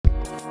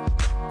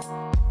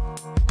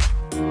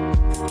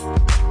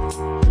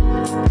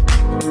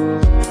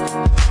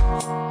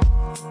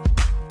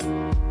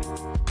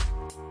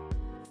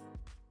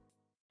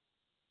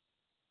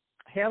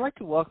Hey, I'd like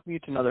to welcome you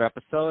to another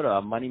episode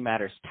of Money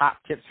Matters Top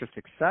Tips for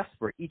Success,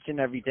 where each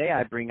and every day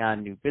I bring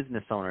on new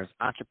business owners,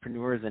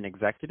 entrepreneurs, and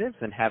executives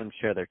and have them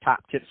share their top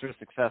tips for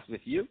success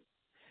with you.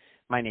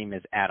 My name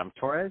is Adam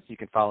Torres. You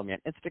can follow me on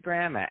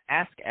Instagram at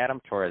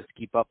AskAdamTorres.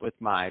 Keep up with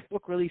my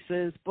book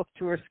releases, book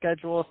tour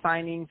schedule,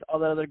 signings, all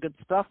that other good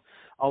stuff.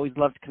 Always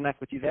love to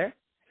connect with you there.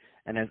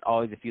 And as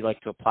always, if you'd like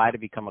to apply to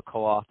become a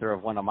co-author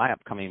of one of my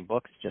upcoming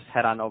books, just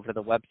head on over to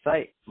the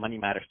website,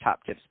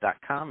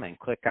 moneymatterstoptips.com, and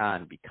click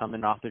on Become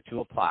an Author to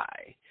apply.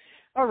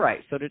 All right,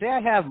 so today I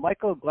have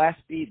Michael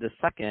Glaspie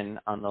II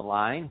on the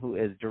line, who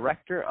is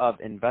Director of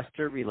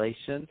Investor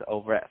Relations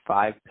over at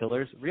Five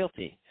Pillars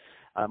Realty.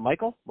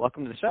 Michael,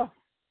 welcome to the show.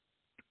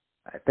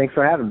 Thanks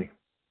for having me.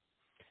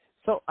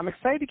 So I'm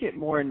excited to get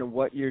more into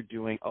what you're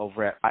doing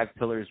over at Five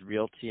Pillars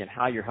Realty and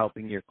how you're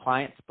helping your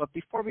clients. But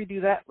before we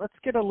do that, let's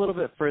get a little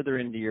bit further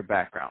into your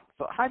background.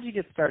 So how did you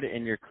get started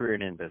in your career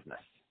and in business?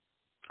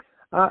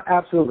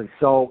 Absolutely.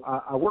 So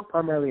I work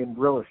primarily in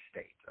real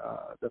estate.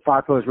 The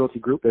Five Pillars Realty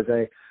Group is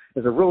a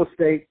real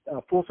estate,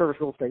 full-service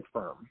real estate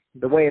firm.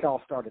 The way it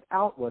all started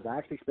out was I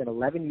actually spent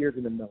 11 years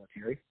in the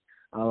military,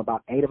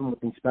 about 8 of them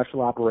within special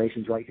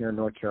operations right here in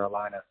North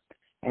Carolina.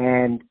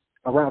 And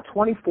around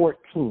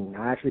 2014,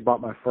 I actually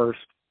bought my first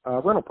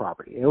rental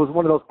property. It was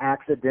one of those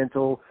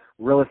accidental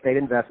real estate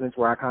investments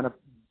where I kind of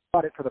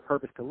bought it for the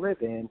purpose to live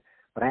in,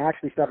 but I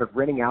actually started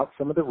renting out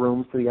some of the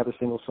rooms to the other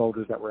single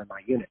soldiers that were in my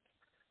unit.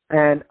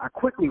 And I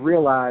quickly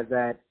realized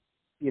that,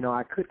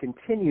 I could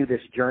continue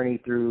this journey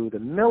through the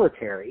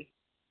military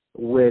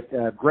with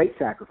great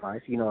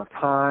sacrifice, of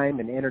time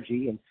and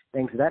energy and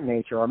things of that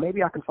nature, or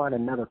maybe I can find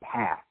another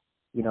path,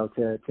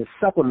 to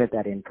supplement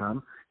that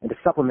income and to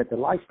supplement the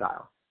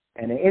lifestyle.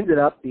 And it ended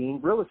up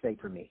being real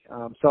estate for me.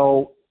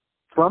 So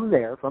from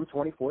there, from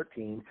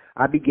 2014,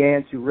 I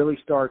began to really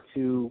start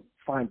to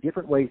find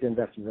different ways to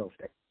invest in real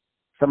estate.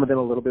 Some of them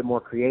a little bit more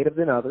creative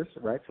than others,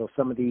 right? So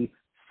some of the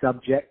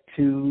subject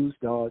tos,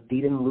 the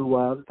deed in lieu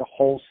of, the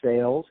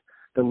wholesales,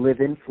 the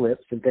live-in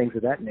flips and things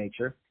of that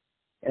nature.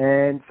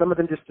 And some of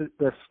them just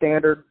the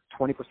standard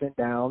 20%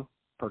 down,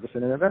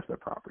 purchasing an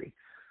investment property.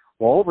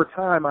 Well, over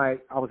time, I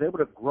was able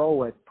to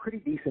grow a pretty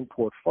decent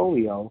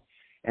portfolio.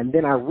 And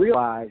then I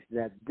realized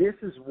that this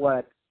is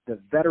what the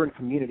veteran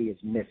community is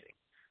missing.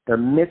 They're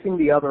missing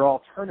the other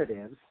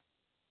alternatives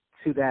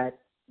to that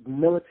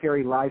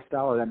military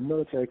lifestyle or that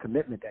military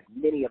commitment that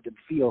many of them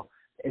feel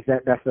is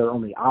that that's their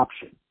only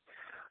option.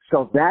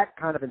 So that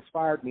kind of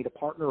inspired me to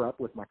partner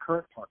up with my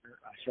current partner,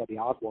 Shelby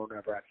Osborne,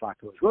 over at Five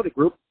Pillars Realty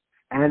Group,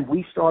 and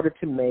we started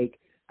to make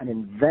an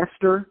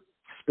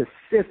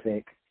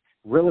investor-specific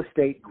real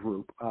estate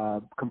group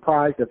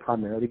comprised of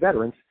primarily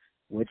veterans,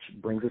 which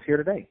brings us here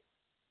today.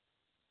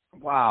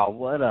 Wow,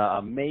 what an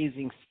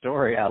amazing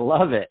story. I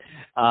love it.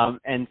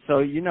 And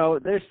so,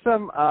 there's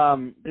some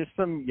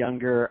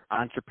younger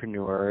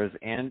entrepreneurs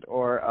and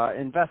or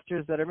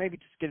investors that are maybe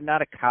just getting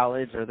out of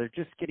college or they're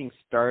just getting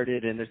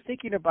started and they're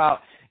thinking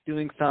about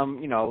doing some,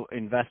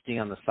 investing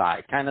on the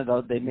side. Kind of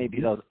those, they may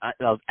be those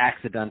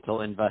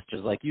accidental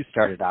investors like you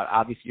started out.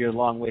 Obviously, you're a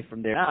long way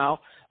from there now,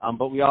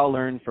 but we all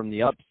learn from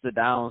the ups, the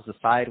downs, the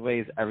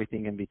sideways,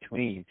 everything in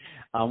between.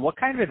 What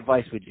kind of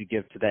advice would you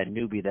give to that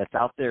newbie that's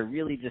out there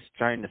really just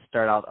trying to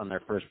start out on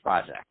their first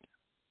project?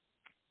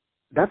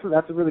 That's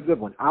a really good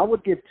one. I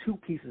would give 2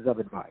 pieces of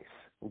advice.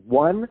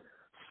 One,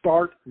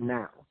 start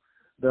now.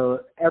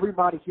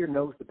 Everybody here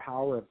knows the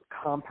power of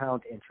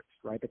compound interest,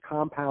 right? The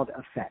compound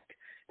effect.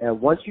 And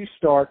once you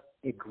start,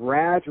 it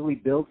gradually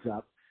builds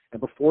up,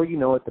 and before you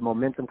know it, the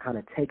momentum kind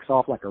of takes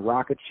off like a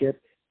rocket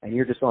ship, and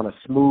you're just on a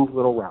smooth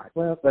little ride.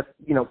 Well, that's,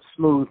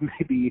 smooth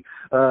may be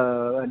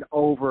an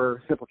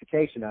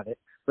oversimplification of it,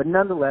 but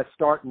nonetheless,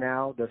 start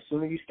now. The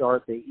sooner you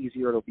start, the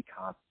easier it'll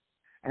become.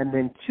 And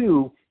then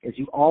 2 is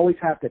you always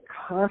have to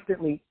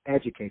constantly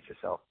educate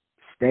yourself.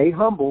 Stay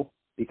humble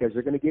because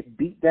you're going to get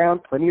beat down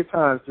plenty of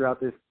times throughout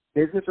this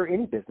business or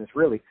any business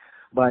really,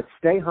 but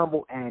stay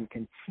humble and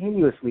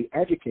continuously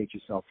educate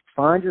yourself.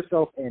 Find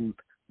yourself in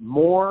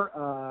more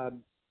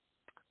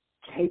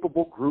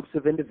capable groups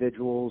of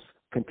individuals.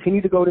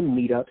 Continue to go to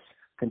meetups,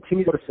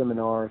 continue to go to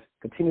seminars,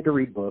 continue to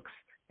read books,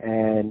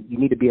 and you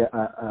need to be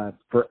a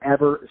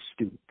forever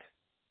student.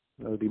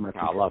 That would be my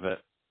feature.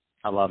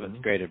 I love it.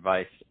 It's great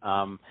advice.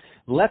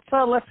 Let's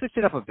switch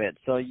it up a bit.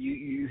 So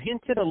you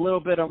hinted a little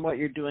bit on what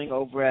you're doing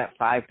over at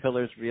Five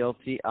Pillars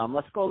Realty.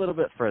 Let's go a little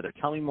bit further.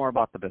 Tell me more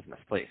about the business,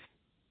 please.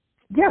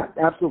 Yeah,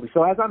 absolutely.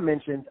 So as I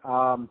mentioned,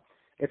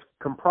 it's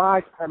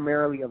comprised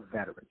primarily of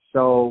veterans.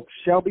 So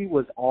Shelby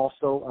was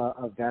also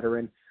a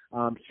veteran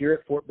here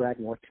at Fort Bragg,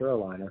 North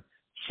Carolina.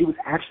 She was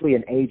actually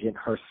an agent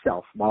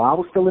herself. While I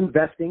was still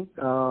investing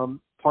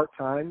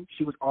part-time,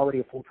 she was already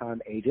a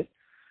full-time agent.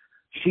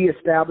 She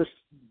established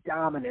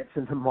dominance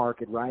in the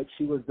market, right?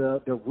 She was the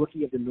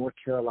rookie of the North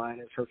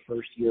Carolinas her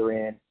first year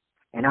in,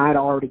 and I had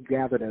already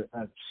gathered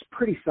a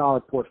pretty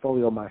solid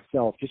portfolio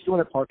myself, just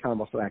doing it part-time,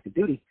 also active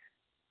duty.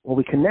 Well,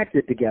 we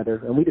connected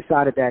together, and we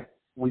decided that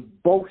we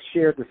both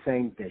shared the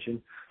same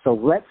vision. So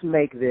let's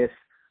make this,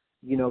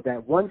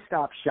 that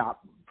one-stop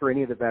shop for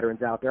any of the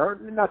veterans out there, or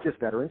not just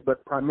veterans,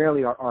 but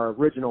primarily our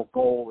original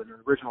goal and our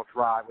original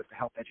drive was to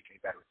help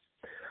educate veterans.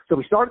 So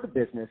we started the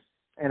business,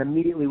 and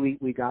immediately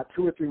we got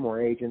 2 or 3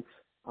 more agents,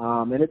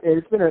 and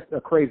it's been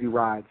a crazy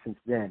ride since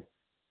then.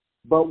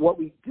 But what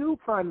we do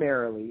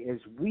primarily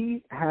is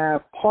we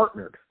have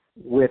partnered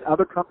with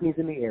other companies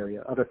in the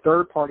area, other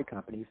third-party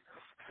companies,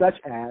 such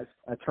as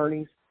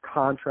attorneys,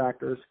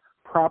 contractors,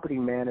 property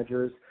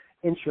managers,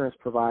 insurance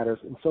providers,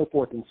 and so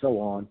forth and so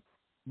on,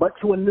 but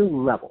to a new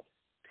level.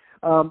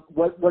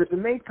 What has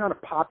been made kind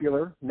of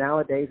popular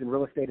nowadays in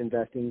real estate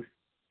investing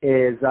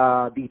is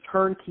the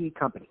turnkey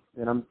company.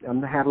 And I'm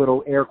going to have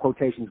little air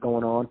quotations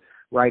going on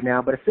right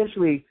now, but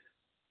essentially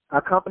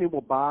a company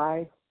will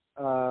buy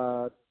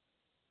a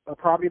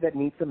property that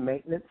needs some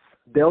maintenance.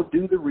 They'll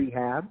do the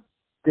rehab,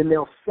 then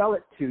they'll sell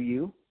it to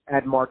you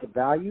at market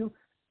value,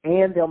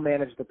 and they'll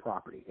manage the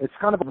property. It's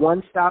kind of a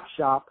one-stop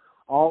shop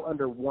all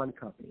under one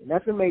company. And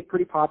that's been made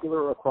pretty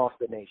popular across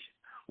the nation.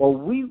 What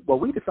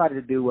we decided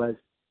to do was,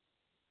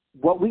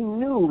 what we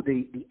knew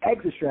the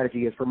exit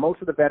strategy is for most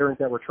of the veterans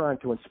that we're trying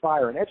to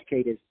inspire and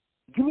educate is,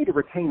 you need to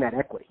retain that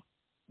equity.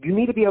 You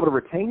need to be able to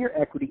retain your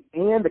equity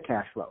and the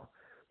cash flow.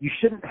 You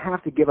shouldn't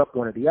have to give up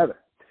one or the other.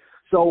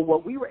 So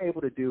what we were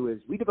able to do is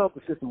we developed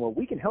a system where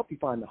we can help you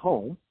find the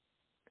home,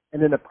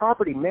 and then the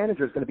property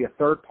manager is going to be a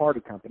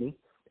third-party company,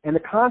 and the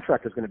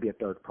contractor is going to be a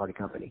third-party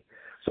company.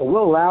 So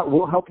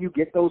we'll help you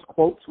get those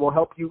quotes. We'll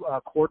help you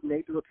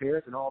coordinate the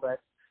repairs and all that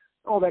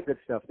good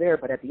stuff there.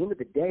 But at the end of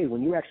the day,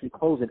 when you actually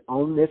close and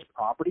own this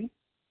property,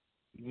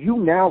 you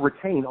now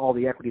retain all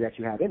the equity that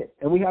you have in it.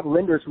 And we have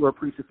lenders who are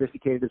pretty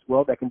sophisticated as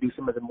well that can do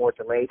some of the more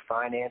delayed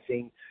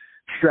financing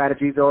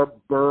strategies, or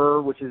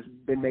BRRRR, which has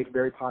been made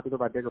very popular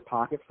by Bigger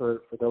Pockets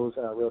for those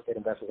real estate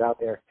investors out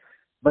there.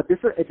 But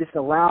it just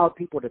allowed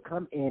people to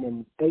come in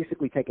and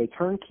basically take a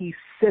turnkey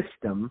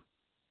system,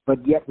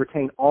 but yet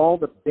retain all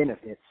the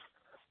benefits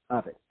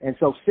of it. And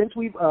so since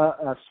we've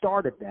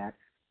started that,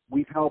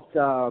 we've helped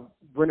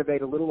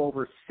renovate a little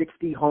over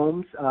 60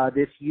 homes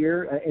this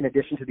year, in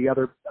addition to the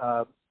other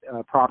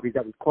properties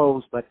that we've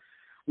closed. But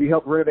we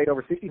helped renovate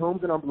over 60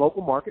 homes in our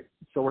local market,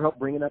 so we're helping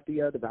bringing up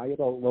the value of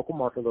the local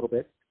market a little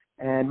bit.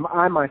 And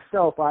I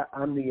myself,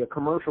 I'm the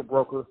commercial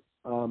broker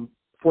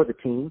for the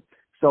team.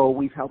 So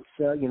we've helped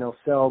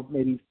sell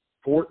maybe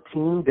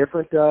 14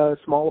 different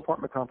small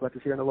apartment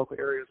complexes here in the local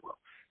area as well.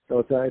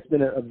 So it's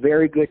been a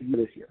very good year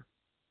this year.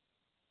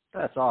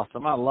 That's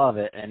awesome. I love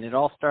it. And it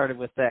all started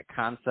with that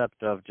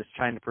concept of just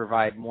trying to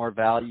provide more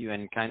value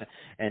and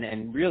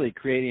and really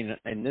creating,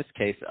 in this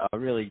case,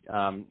 really,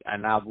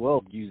 and I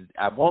won't use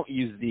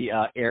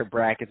the air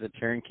brackets at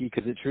turnkey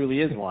because it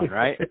truly is one,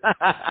 right?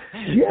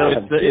 Yeah,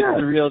 so it's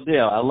the real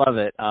deal. I love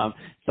it.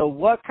 So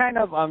what kind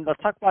of, let's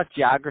talk about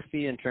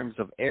geography in terms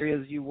of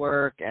areas you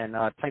work and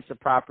types of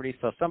property.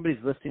 So if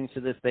somebody's listening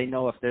to this, they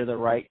know if they're the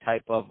right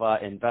type of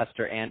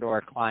investor and or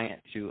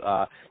client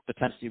to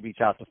potentially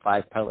reach out to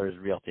Five Pillars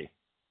Realty.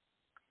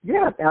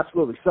 Yeah,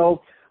 absolutely.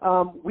 So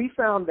we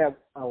found that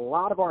a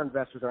lot of our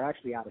investors are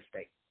actually out of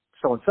state.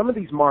 So in some of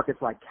these markets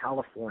like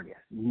California,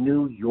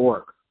 New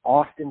York,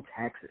 Austin,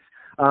 Texas,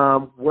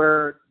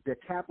 where the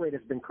cap rate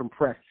has been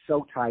compressed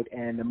so tight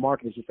and the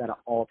market is just at an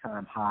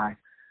all-time high,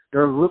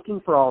 they're looking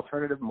for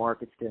alternative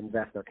markets to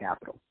invest their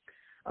capital.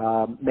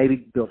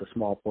 Maybe build a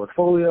small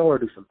portfolio or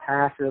do some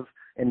passive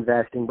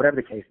investing, whatever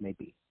the case may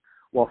be.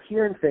 Well,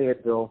 here in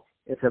Fayetteville,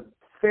 it's a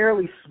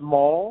fairly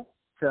small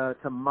to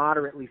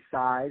moderately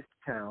sized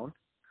town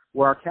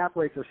where our cap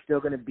rates are still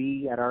going to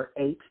be at our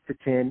 8 to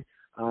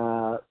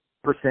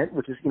 10%,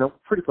 which is,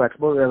 pretty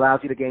flexible. It allows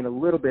you to gain a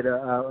little bit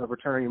of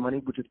return on your money,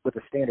 which is with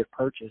a standard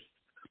purchase.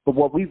 But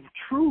what we've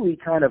truly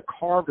kind of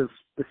carved a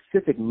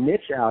specific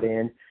niche out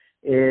in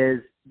is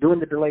doing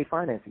the delayed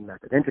financing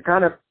method. And to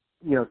kind of,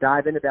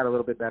 dive into that a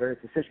little bit better,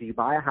 it's essentially you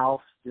buy a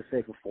house, just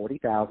say for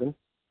 $40,000,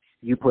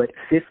 you put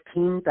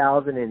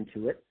 $15,000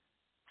 into it,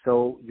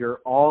 so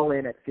you're all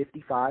in at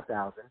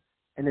 $55,000.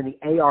 And then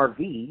the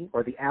ARV,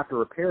 or the after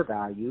repair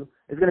value,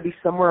 is going to be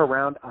somewhere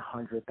around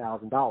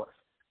 $100,000.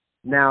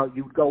 Now,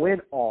 you go in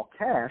all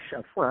cash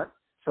up front,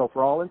 so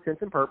for all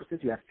intents and purposes,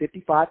 you have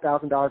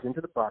 $55,000 into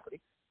the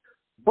property.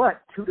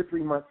 But 2 to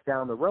 3 months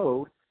down the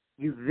road,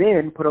 you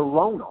then put a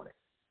loan on it.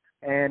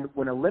 And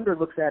when a lender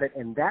looks at it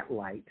in that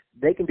light,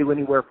 they can do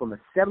anywhere from a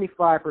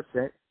 75%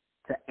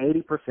 to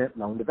 80%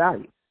 loan to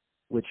value,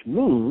 which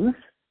means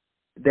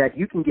that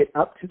you can get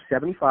up to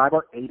 $75,000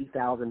 or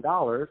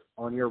 $80,000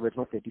 on your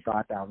original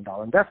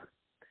 $55,000 investment.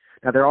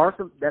 Now,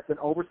 that's an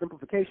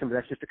oversimplification, but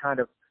that's just to kind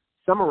of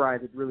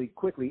summarize it really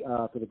quickly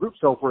for the group.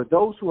 So for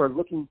those who are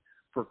looking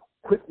for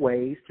quick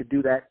ways to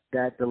do that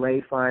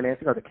delayed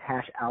financing or the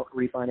cash out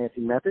refinancing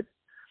method,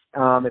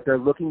 if they're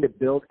looking to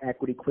build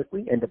equity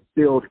quickly and to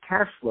build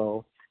cash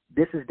flow,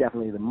 this is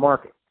definitely the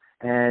market.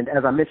 And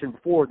as I mentioned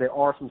before, there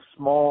are some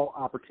small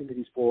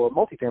opportunities for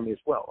multifamily as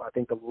well. I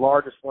think the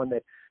largest one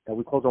that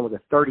we closed on was a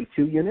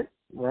 32 unit,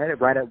 right at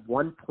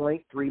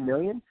 $1.3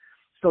 million.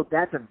 So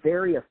that's a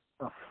very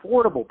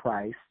affordable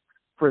price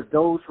for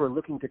those who are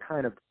looking to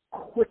kind of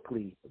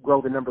quickly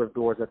grow the number of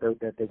doors that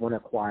they want to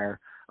acquire,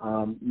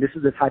 this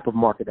is the type of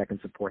market that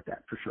can support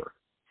that for sure.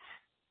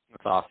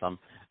 That's awesome.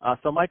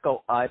 So,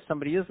 Michael, if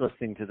somebody is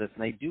listening to this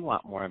and they do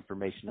want more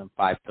information on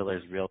Five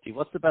Pillars Realty,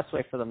 what's the best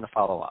way for them to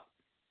follow up?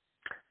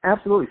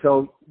 Absolutely.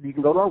 So you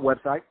can go to our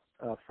website,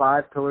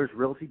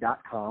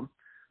 fivepillarsrealty.com,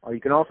 or you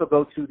can also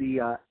go to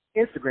the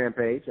Instagram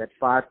page at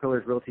Five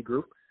Pillars Realty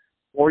Group,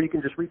 or you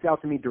can just reach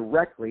out to me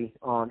directly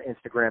on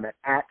Instagram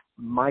at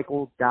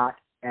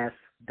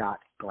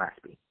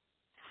michael.s.glaspie.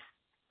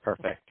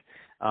 Perfect.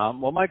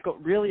 Well, Michael,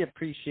 really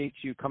appreciate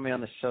you coming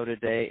on the show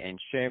today and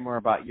sharing more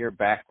about your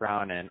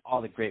background and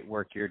all the great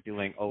work you're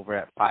doing over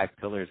at Five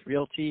Pillars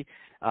Realty.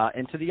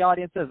 And to the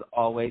audience, as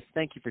always,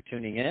 thank you for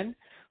tuning in.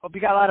 Hope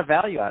you got a lot of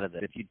value out of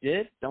it. If you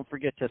did, don't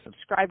forget to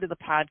subscribe to the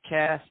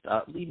podcast,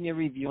 leave me a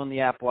review on the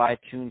Apple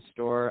iTunes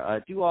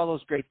Store, do all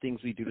those great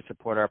things we do to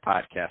support our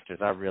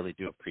podcasters. I really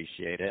do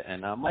appreciate it.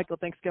 And Michael,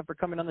 thanks again for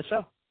coming on the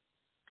show.